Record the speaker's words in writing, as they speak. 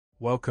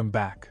Welcome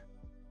back.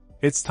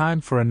 It's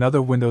time for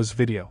another Windows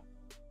video.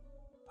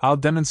 I'll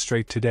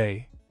demonstrate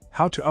today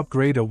how to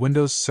upgrade a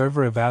Windows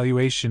Server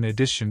Evaluation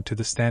Edition to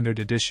the Standard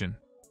Edition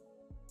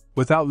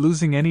without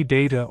losing any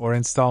data or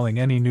installing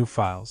any new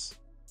files.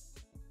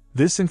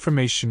 This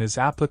information is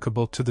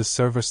applicable to the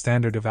Server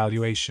Standard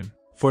Evaluation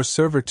for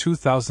Server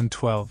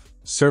 2012,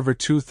 Server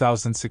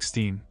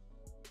 2016,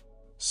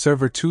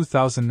 Server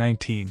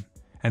 2019,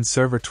 and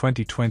Server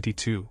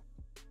 2022.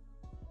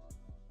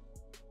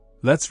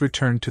 Let's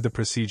return to the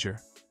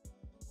procedure.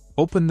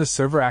 Open the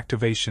server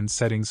activation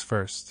settings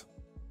first.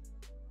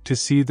 To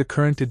see the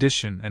current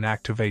edition and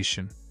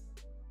activation,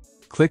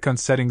 click on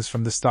Settings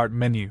from the Start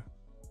menu.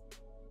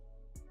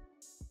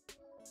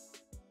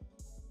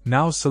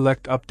 Now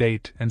select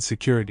Update and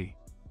Security,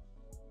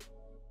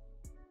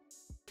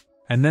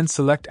 and then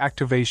select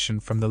Activation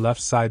from the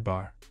left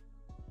sidebar.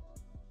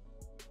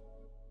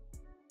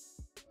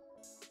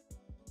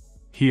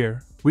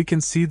 Here, we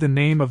can see the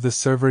name of the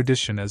server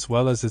edition as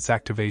well as its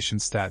activation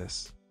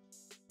status.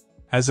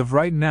 As of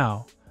right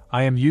now,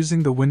 I am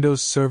using the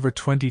Windows Server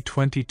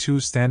 2022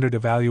 Standard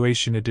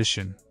Evaluation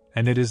Edition,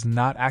 and it is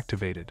not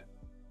activated.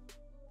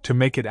 To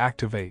make it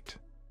activate,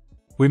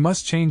 we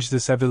must change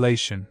this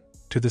evaluation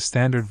to the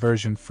standard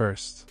version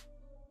first.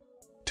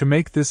 To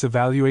make this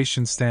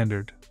evaluation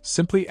standard,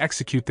 simply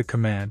execute the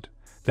command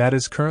that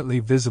is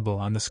currently visible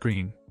on the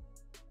screen.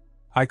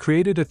 I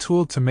created a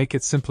tool to make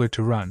it simpler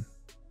to run,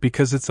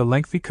 because it's a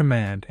lengthy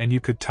command and you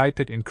could type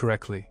it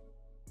incorrectly.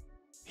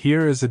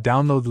 Here is a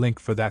download link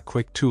for that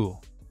quick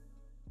tool.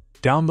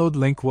 Download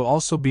link will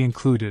also be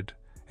included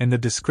in the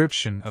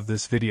description of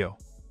this video.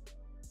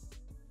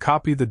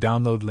 Copy the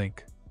download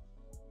link.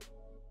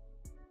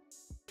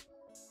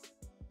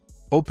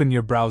 Open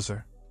your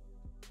browser.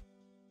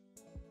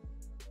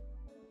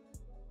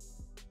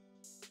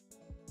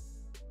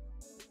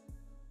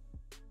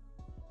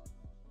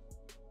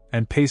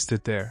 And paste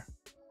it there.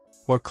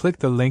 Or click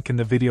the link in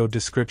the video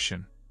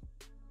description.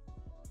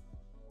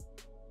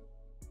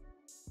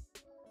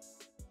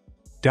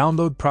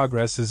 Download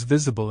progress is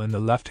visible in the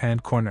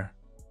left-hand corner.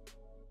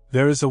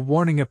 There is a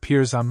warning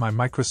appears on my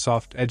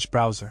Microsoft Edge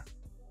browser.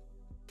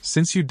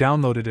 Since you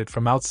downloaded it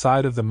from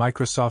outside of the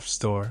Microsoft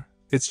Store,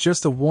 it's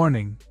just a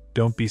warning,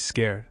 don't be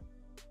scared.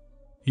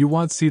 You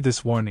won't see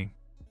this warning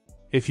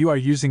if you are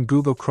using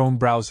Google Chrome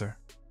browser.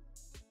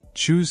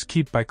 Choose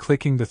Keep by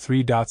clicking the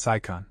three dots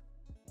icon.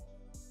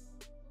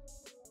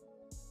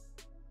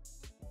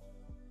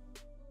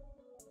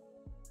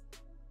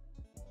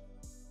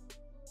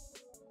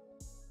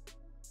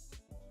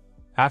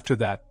 After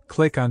that,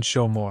 click on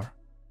Show More.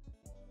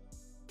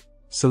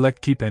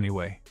 Select Keep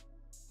Anyway.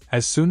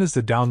 As soon as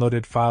the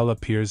downloaded file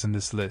appears in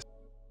this list,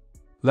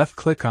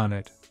 left-click on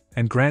it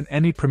and grant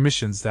any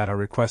permissions that are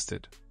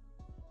requested.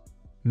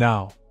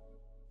 Now,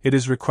 it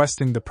is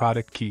requesting the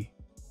product key.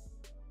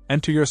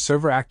 Enter your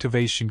server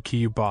activation key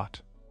you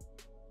bought.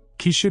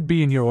 Key should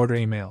be in your order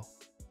email.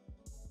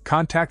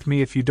 Contact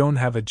me if you don't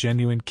have a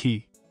genuine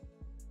key.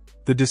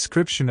 The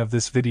description of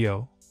this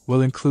video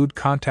will include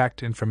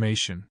contact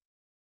information.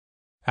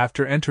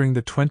 After entering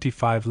the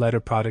 25-letter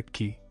product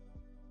key,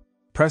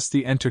 press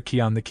the Enter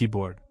key on the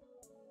keyboard.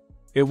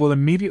 It will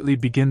immediately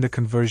begin the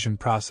conversion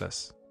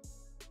process,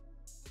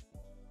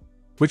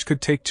 which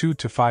could take 2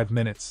 to 5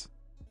 minutes,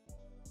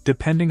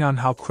 depending on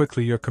how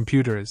quickly your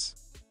computer is.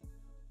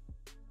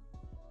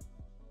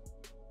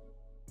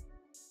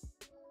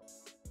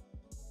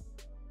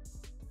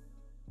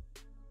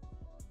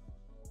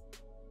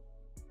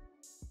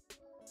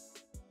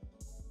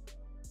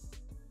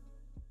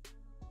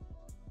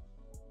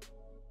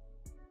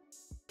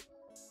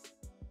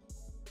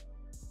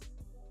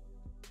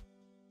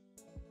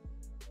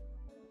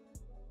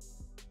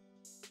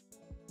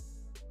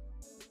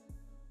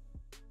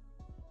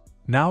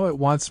 Now it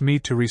wants me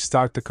to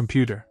restart the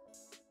computer.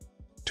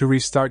 To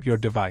restart your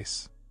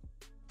device,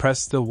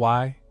 press the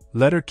Y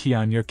letter key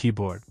on your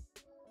keyboard.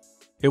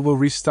 It will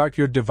restart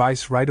your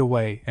device right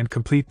away and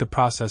complete the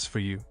process for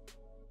you.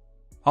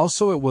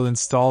 Also, it will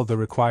install the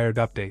required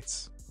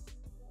updates.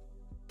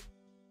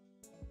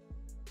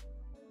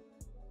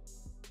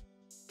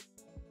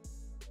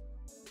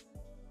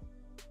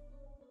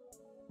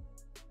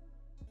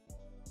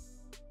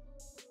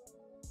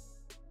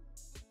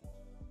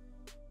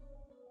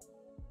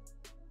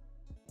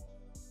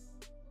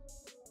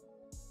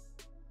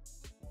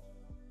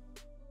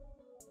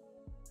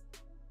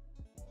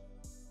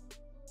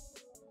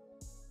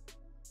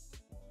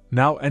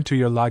 Now enter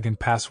your login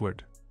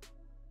password.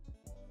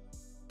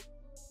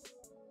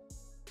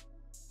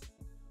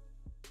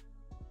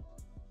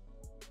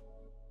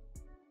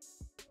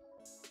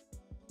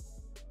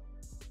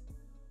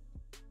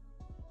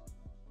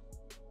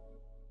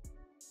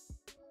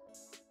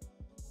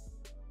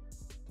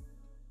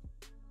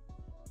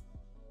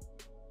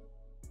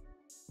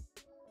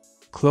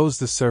 Close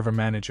the Server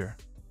Manager.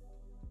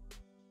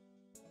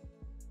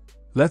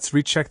 Let's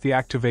recheck the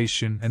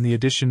activation and the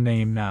edition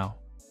name now.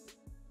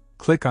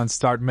 Click on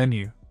Start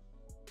menu.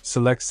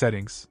 Select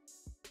Settings.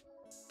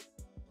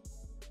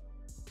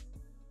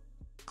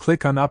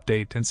 Click on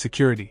Update and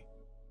Security.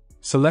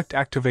 Select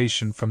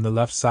Activation from the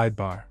left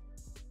sidebar.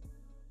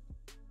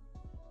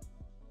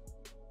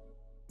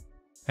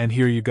 And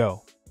here you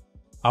go.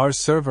 Our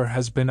server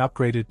has been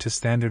upgraded to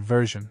standard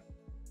version.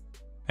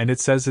 And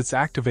it says it's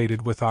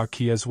activated with our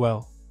key as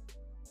well.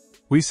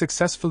 We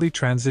successfully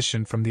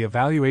transitioned from the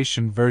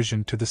evaluation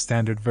version to the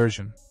standard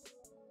version.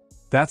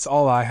 That's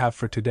all I have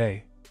for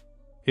today.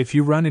 If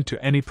you run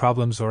into any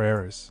problems or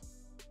errors,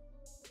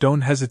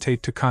 don't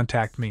hesitate to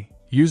contact me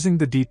using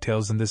the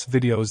details in this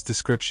video's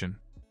description.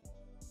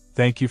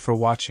 Thank you for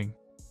watching.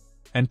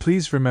 And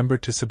please remember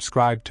to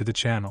subscribe to the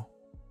channel.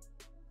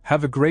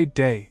 Have a great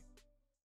day.